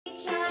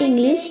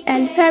English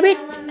alphabet.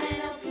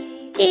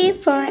 A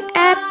for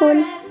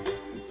apple,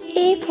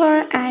 A for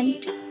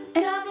ant,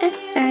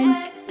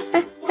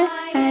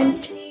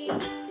 ant.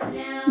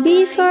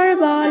 B for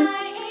ball,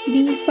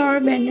 B for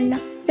banana,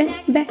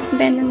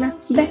 banana,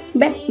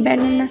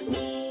 banana.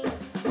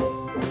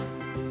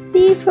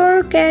 C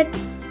for cat,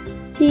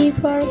 C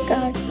for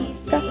car,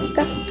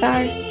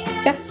 car.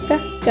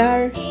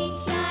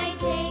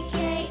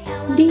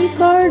 D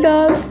for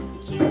dog,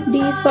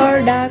 D for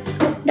duck,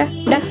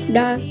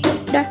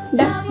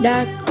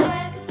 duck.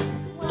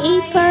 E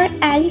for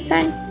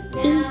elephant,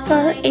 E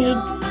for egg,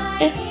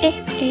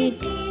 egg.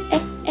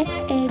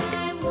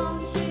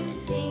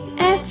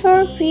 F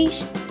for fish,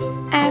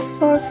 F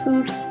for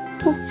fruits,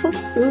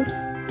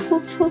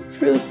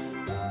 fruits.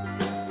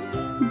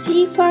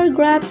 G for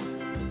grapes,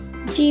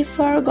 G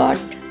for goat.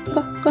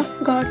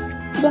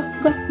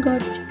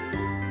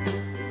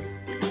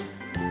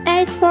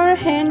 H for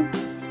hen,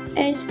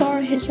 H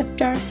for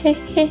helicopter,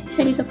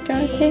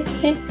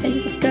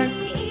 helicopter.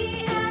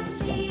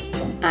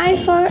 I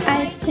for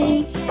ice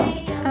cream,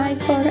 I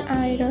for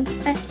iron,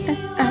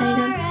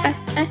 iron.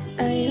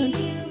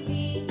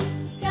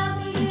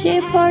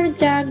 J for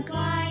jug,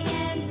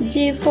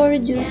 J for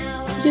juice,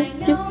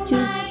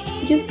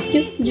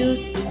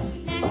 juice.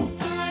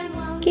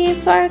 K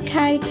for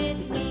kite,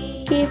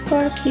 K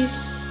for kids,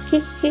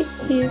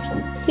 kids.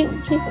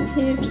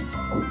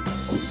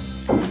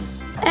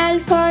 L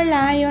for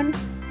lion,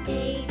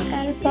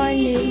 L for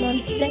lemon,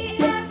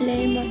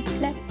 lemon.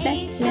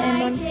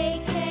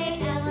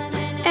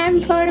 M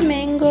for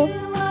mango,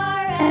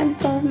 M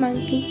for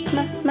monkey,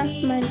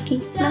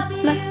 monkey.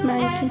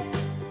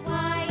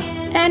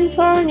 N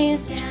for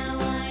nest,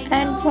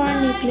 N for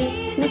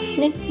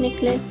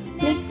necklace.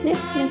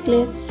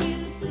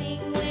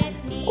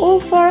 O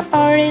for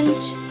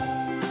orange,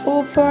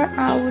 O for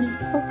owl.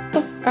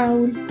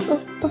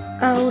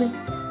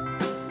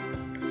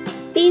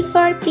 P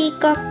for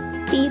peacock,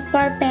 P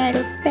for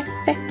parrot,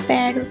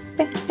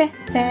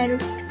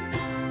 parrot.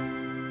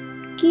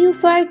 Q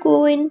for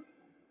coin,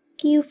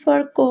 Q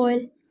for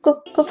coil,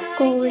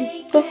 coil.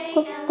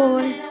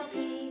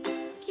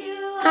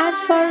 R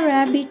for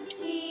rabbit,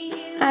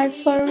 R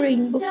for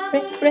rainbow,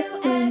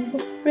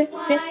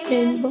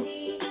 rainbow.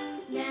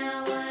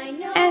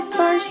 S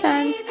for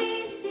sun,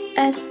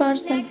 S for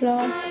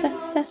sunflower,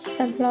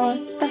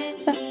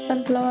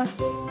 sunflower.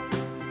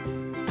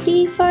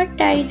 T for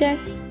tiger,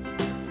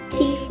 T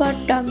for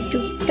tomato,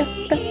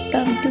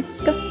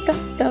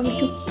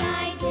 tomato.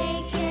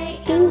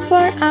 U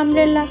for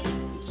umbrella,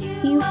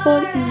 U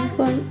for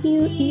uniform,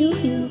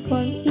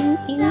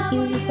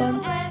 uniform.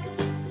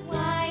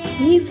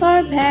 V for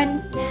van,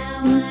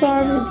 V for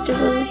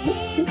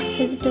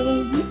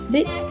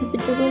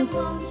vegetable.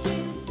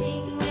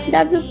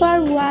 W for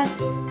was,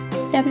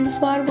 W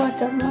for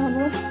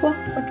watermelon,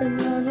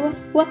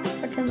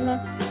 watermelon.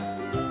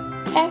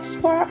 X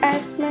for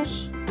Xmas,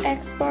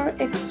 X for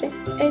X-ray,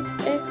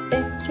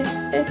 X-ray.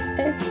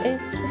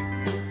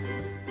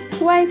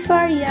 Y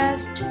for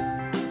yeast,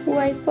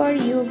 Y for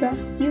yoga,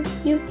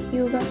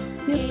 yoga.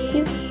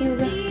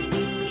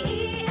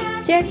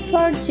 Z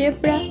for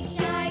zebra,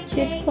 Z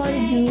for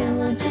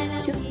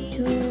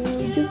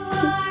Ju.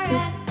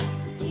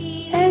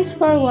 Thanks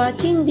for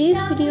watching this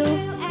video.